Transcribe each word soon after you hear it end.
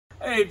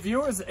Hey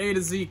viewers, A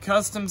to Z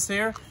Customs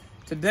here.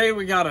 Today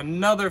we got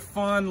another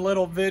fun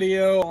little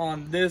video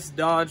on this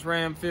Dodge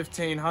Ram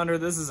 1500.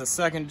 This is a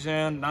second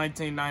gen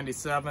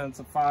 1997. It's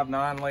a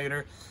 5.9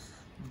 liter.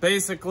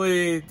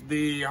 Basically,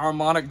 the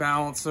harmonic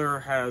balancer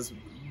has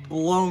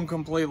blown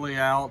completely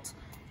out.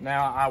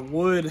 Now, I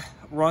would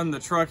run the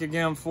truck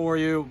again for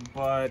you,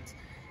 but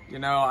you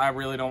know, I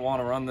really don't want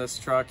to run this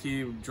truck.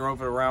 He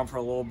drove it around for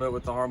a little bit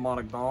with the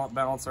harmonic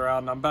balancer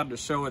out, and I'm about to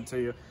show it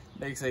to you. It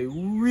makes a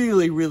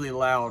really, really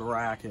loud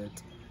racket.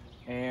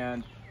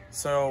 And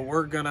so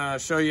we're gonna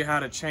show you how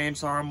to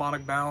change the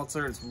harmonic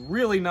balancer. It's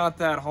really not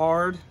that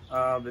hard.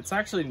 It's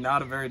actually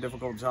not a very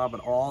difficult job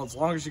at all, as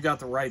long as you got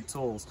the right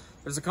tools.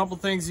 There's a couple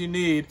things you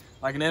need,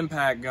 like an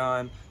impact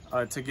gun,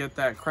 to get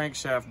that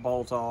crankshaft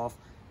bolt off.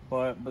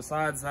 But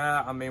besides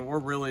that, I mean, we're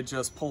really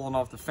just pulling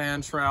off the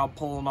fan shroud,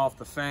 pulling off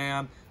the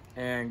fan,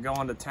 and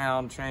going to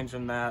town,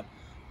 changing that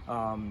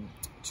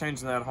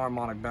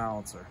harmonic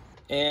balancer.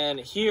 And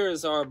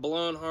here's our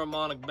blown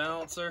harmonic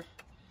balancer.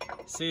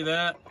 See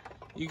that?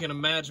 You can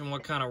imagine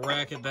what kind of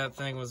racket that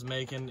thing was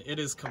making. It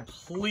is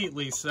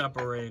completely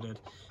separated.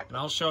 And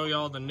I'll show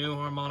y'all the new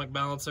harmonic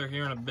balancer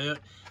here in a bit.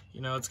 You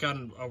know, it's got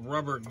a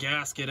rubber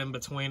gasket in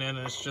between it, and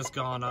it's just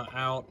gone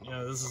out. You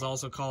know, this is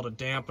also called a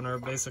dampener.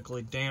 It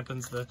basically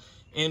dampens the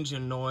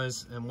engine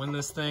noise. And when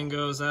this thing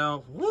goes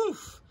out,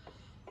 woof!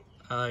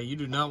 You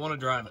do not want to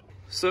drive it.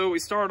 So we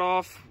start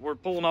off, we're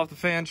pulling off the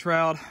fan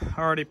shroud.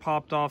 I already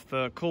popped off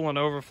the coolant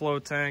overflow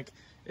tank.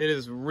 It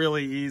is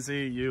really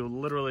easy. You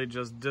literally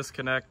just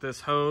disconnect this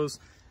hose,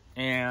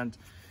 and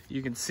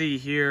you can see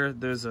here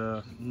there's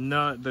a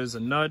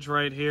nudge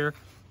right here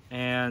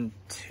and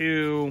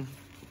two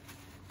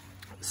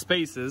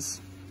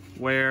spaces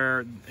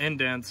where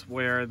indents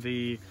where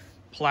the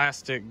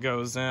plastic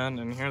goes in,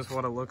 and here's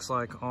what it looks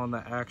like on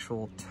the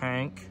actual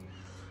tank.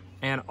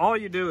 And all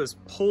you do is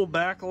pull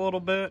back a little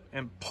bit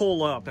and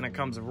pull up, and it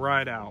comes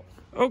right out.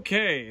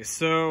 Okay,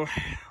 so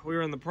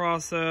we're in the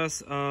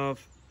process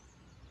of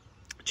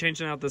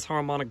changing out this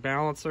harmonic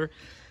balancer,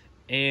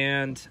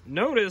 and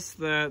notice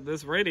that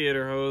this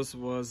radiator hose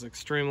was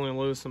extremely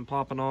loose and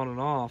popping on and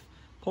off.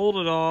 Pulled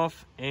it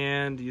off,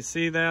 and you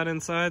see that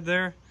inside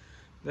there?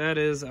 That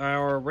is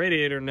our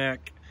radiator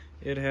neck.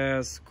 It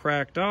has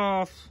cracked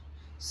off,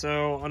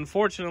 so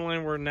unfortunately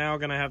we're now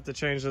gonna have to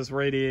change this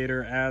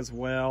radiator as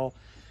well.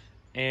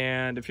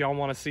 And if y'all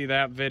want to see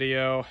that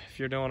video, if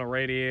you're doing a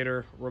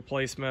radiator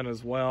replacement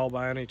as well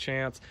by any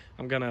chance,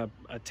 I'm gonna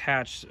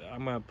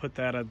put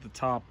that at the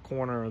top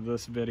corner of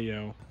this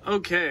video.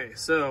 Okay,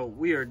 so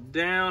we are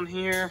down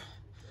here.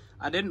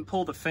 I didn't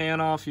pull the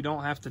fan off. You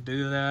don't have to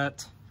do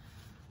that.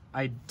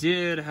 I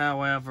did,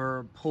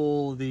 however,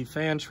 pull the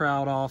fan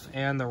shroud off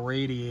and the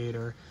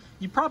radiator.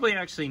 You probably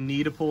actually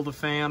need to pull the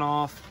fan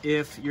off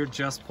if you're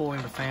just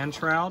pulling the fan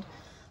shroud,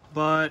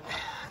 but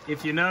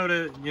if you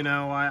notice, you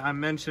know, I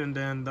mentioned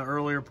in the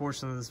earlier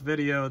portion of this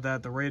video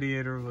that the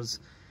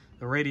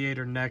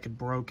radiator neck had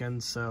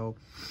broken, so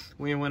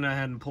we went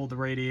ahead and pulled the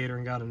radiator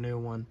and got a new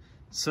one.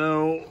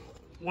 So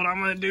what I'm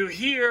gonna do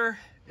here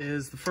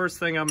is, the first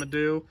thing I'm gonna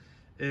do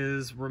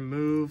is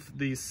remove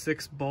these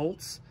 6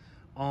 bolts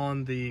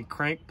on the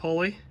crank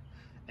pulley,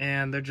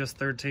 and they're just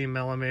 13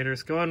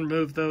 millimeters. Go ahead and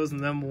remove those, and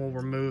then we'll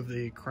remove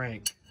the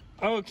crank.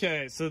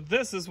 Okay, so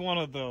this is one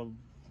of the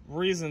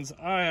reasons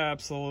I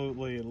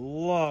absolutely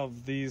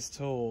love these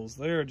tools.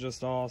 They're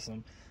just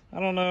awesome.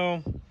 I don't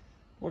know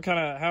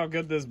how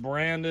good this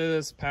brand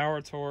is,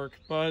 Power Torque,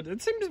 but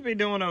it seems to be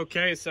doing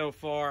okay so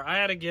far. I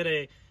had to get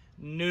a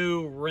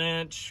new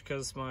wrench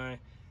because my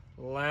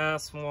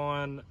last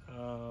one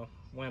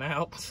went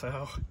out,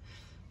 so.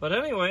 But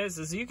anyways,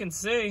 as you can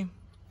see,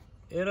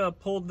 it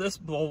pulled this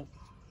bolt,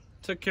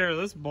 took care of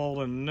this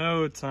bolt in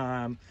no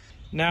time.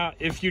 Now,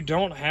 if you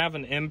don't have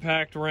an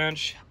impact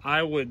wrench,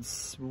 I would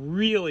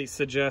really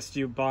suggest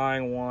you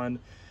buying one,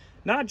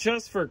 not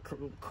just for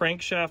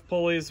crankshaft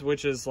pulleys,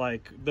 which is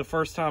like the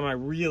first time I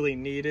really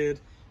needed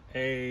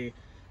an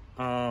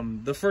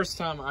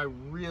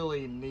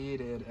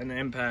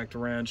impact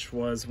wrench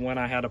was when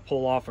I had to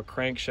pull off a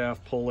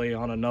crankshaft pulley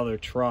on another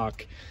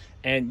truck.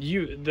 And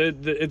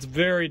it's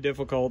very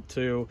difficult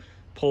to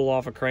pull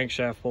off a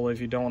crankshaft pulley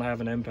if you don't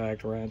have an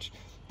impact wrench.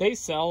 They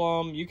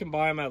sell them. You can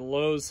buy them at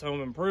Lowe's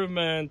Home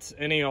Improvement,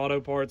 any auto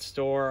parts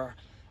store.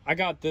 I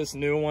got this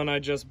new one I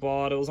just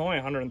bought. It was only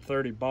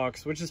 130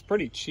 bucks, which is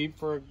pretty cheap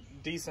for a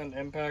decent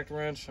impact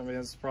wrench. I mean,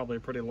 it's probably a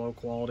pretty low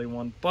quality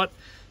one, but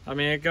I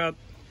mean, it got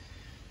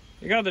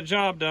the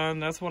job done.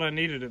 That's what I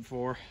needed it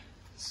for.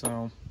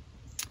 So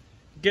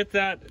get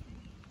that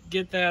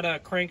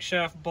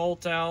crankshaft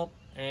bolt out,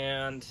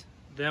 and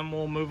then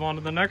we'll move on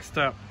to the next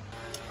step.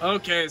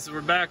 Okay, so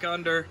we're back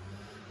under.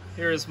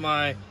 Here's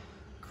my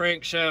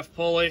crankshaft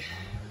pulley,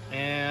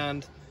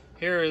 and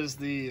here is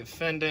the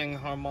fending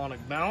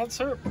harmonic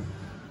balancer.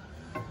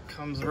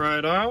 Comes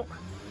right out.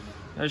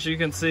 As you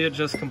can see, it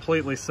just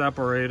completely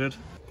separated.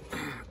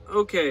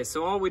 Okay,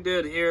 so all we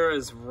did here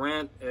is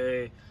rent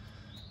a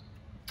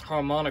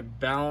harmonic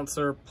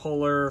balancer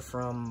puller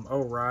from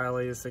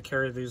O'Reilly's. They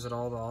carry these at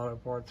all the auto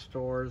parts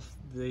stores.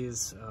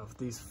 These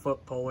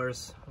foot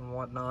pullers, and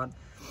whatnot.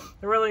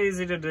 They're really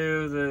easy to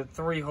do. The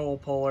 3-hole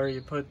puller,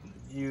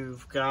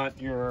 you've got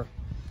your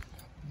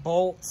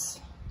bolts.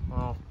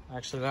 Well,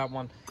 actually that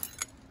one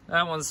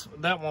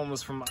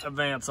was from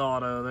Advance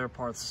Auto. Their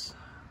parts,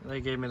 they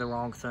gave me the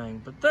wrong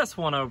thing. But this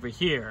one over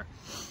here,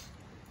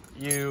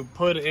 you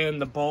put in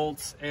the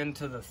bolts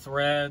into the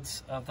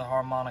threads of the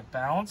harmonic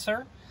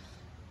balancer,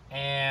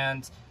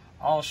 and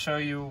I'll show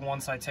you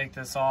once I take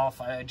this off.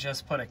 I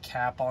just put a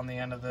cap on the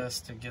end of this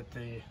to get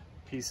the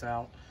piece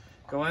out.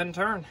 Go ahead and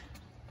turn,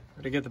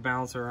 or to get the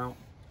balancer out.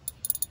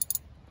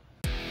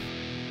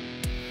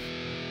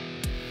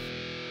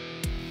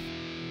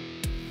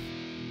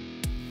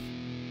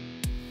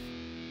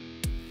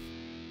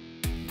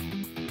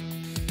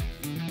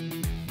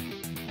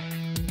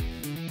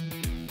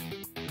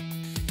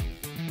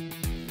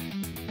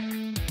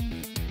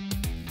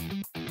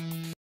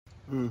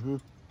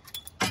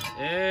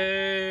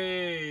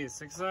 Hey,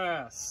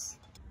 success.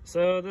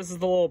 So this is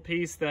the little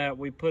piece that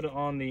we put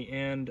on the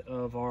end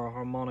of our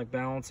harmonic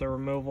balancer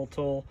removal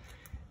tool.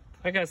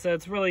 Like I said,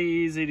 it's really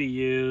easy to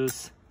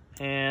use.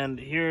 And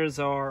here's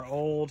our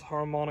old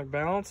harmonic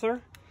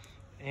balancer.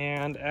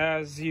 And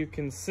as you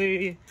can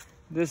see,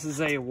 this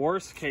is a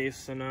worst case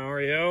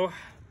scenario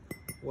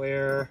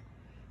where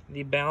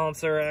the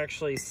balancer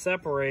actually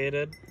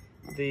separated.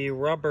 The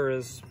rubber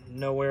is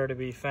nowhere to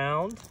be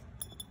found.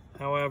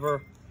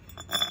 However,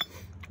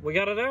 we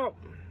got it out.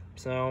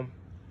 So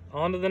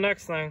on to the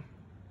next thing.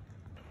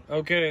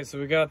 Okay, so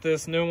we got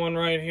this new one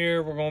right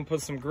here. We're going to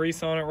put some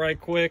grease on it right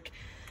quick.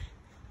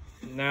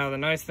 Now the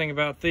nice thing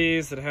about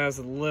these, it has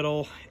a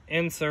little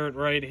insert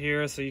right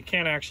here, so you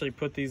can't actually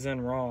put these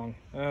in wrong.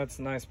 That's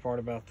the nice part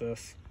about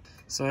this.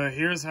 So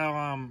here's how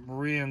I'm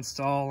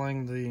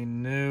reinstalling the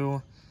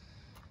new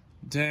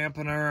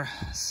dampener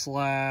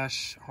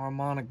 /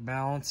 harmonic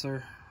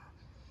balancer.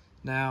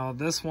 Now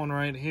this one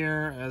right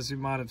here, as you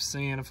might have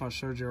seen if I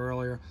showed you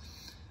earlier,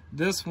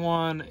 this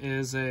one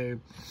is a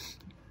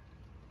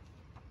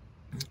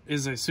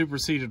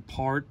superseded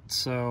part.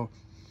 So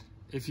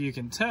if you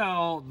can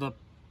tell, the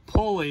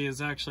pulley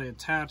is actually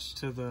attached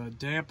to the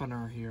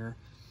dampener here.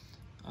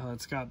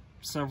 It's got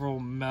several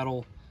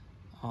metal.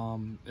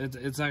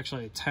 It's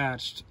actually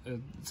attached.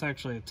 It's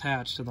actually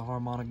attached to the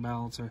harmonic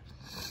balancer.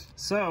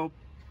 So,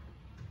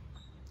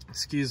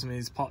 excuse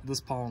me,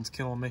 this pollen's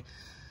killing me.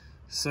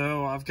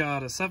 So I've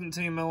got a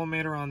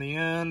 17mm on the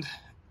end,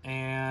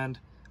 and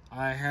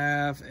I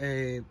have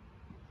a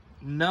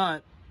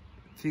nut.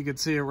 If you could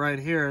see it right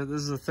here,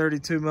 this is a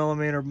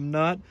 32mm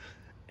nut,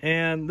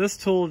 and this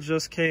tool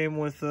just came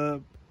with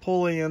a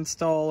pulley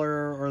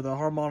installer, or the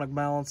harmonic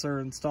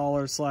balancer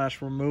installer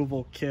 /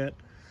 removal kit.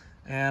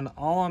 And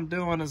all I'm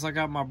doing is I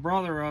got my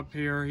brother up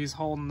here, he's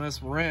holding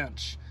this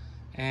wrench,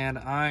 and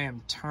I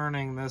am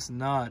turning this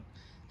nut,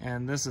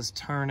 and this is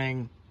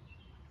turning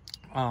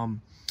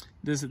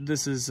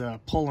this is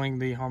pulling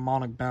the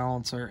harmonic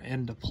balancer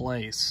into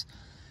place.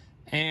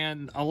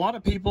 And a lot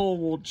of people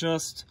will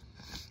just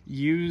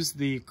use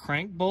the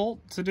crank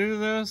bolt to do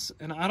this,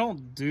 and I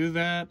don't do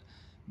that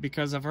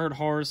because I've heard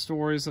horror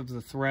stories of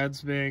the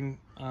threads being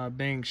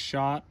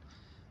shot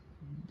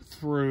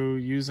through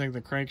using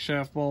the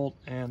crankshaft bolt,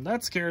 and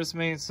that scares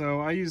me, so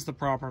I use the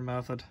proper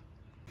method.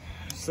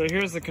 So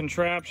here's the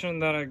contraption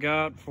that I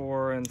got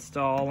for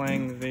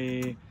installing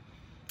the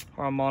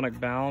harmonic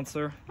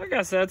balancer. Like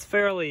I said, it's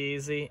fairly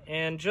easy,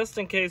 and just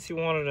in case you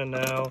wanted to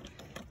know,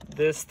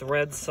 this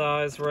thread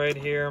size right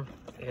here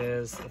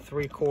is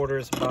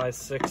 3/4 by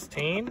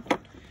 16,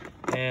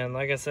 and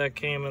like I said,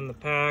 came in the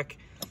pack.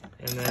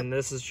 And then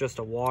this is just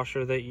a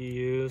washer that you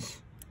use.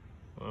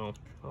 Well,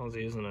 I was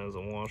using it as a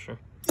washer.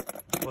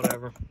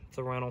 Whatever, it's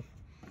a rental.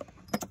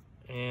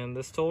 And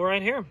this tool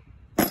right here.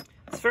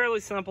 It's fairly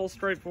simple,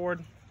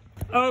 straightforward.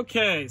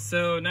 Okay,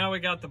 so now we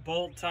got the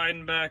bolt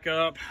tightened back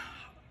up.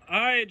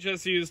 I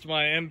just used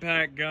my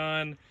impact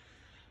gun.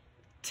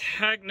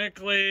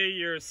 Technically,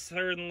 you're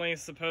certainly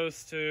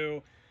supposed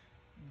to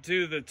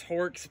do the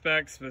torque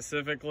spec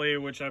specifically,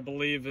 which I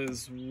believe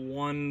is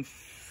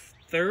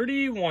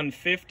 130,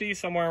 150,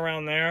 somewhere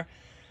around there.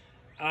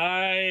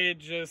 I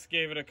just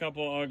gave it a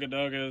couple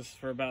ugga-duggas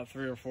for about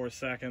 3 or 4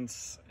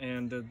 seconds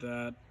and did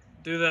that.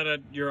 Do that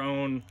at your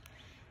own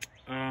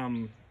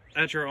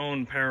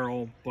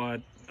peril,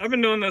 but I've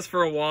been doing this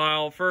for a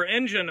while. For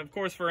engine, of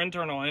course, for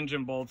internal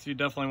engine bolts, you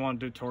definitely want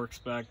to do torque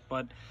spec,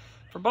 but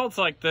for bolts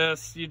like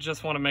this, you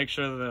just want to make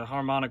sure the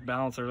harmonic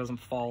balancer doesn't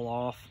fall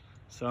off.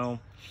 So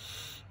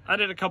I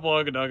did a couple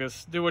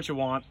ugga-duggas. Do what you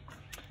want.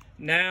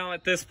 Now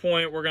at this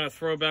point, we're going to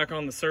throw back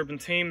on the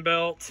serpentine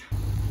belt.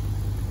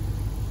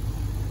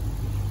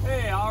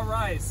 Hey, all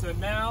right, so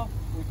now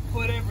we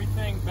put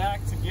everything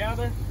back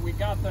together. We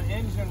got the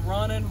engine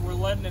running. We're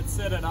letting it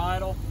sit at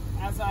idle.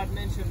 As I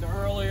mentioned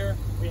earlier,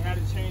 we had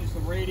to change the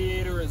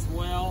radiator as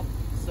well.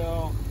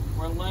 So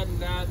we're letting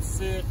that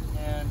sit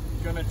and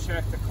gonna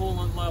check the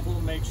coolant level,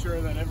 make sure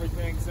that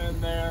everything's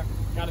in there.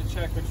 Got to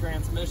check the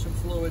transmission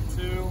fluid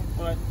too.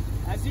 But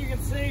as you can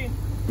see,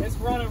 it's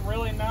running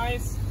really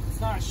nice. It's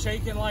not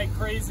shaking like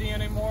crazy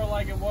anymore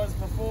like it was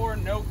before.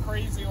 No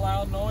crazy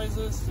loud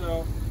noises.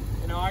 So,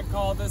 you know, I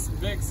call this a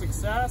big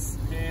success,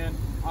 and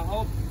I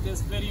hope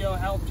this video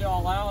helped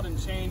y'all out in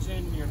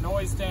changing your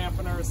noise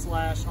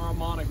dampener /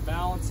 harmonic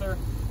balancer.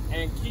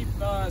 And keep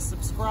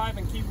subscribe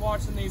and keep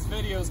watching these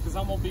videos, because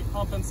I'm going to be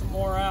pumping some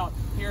more out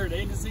here at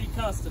A to Z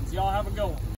Customs. Y'all have a good one.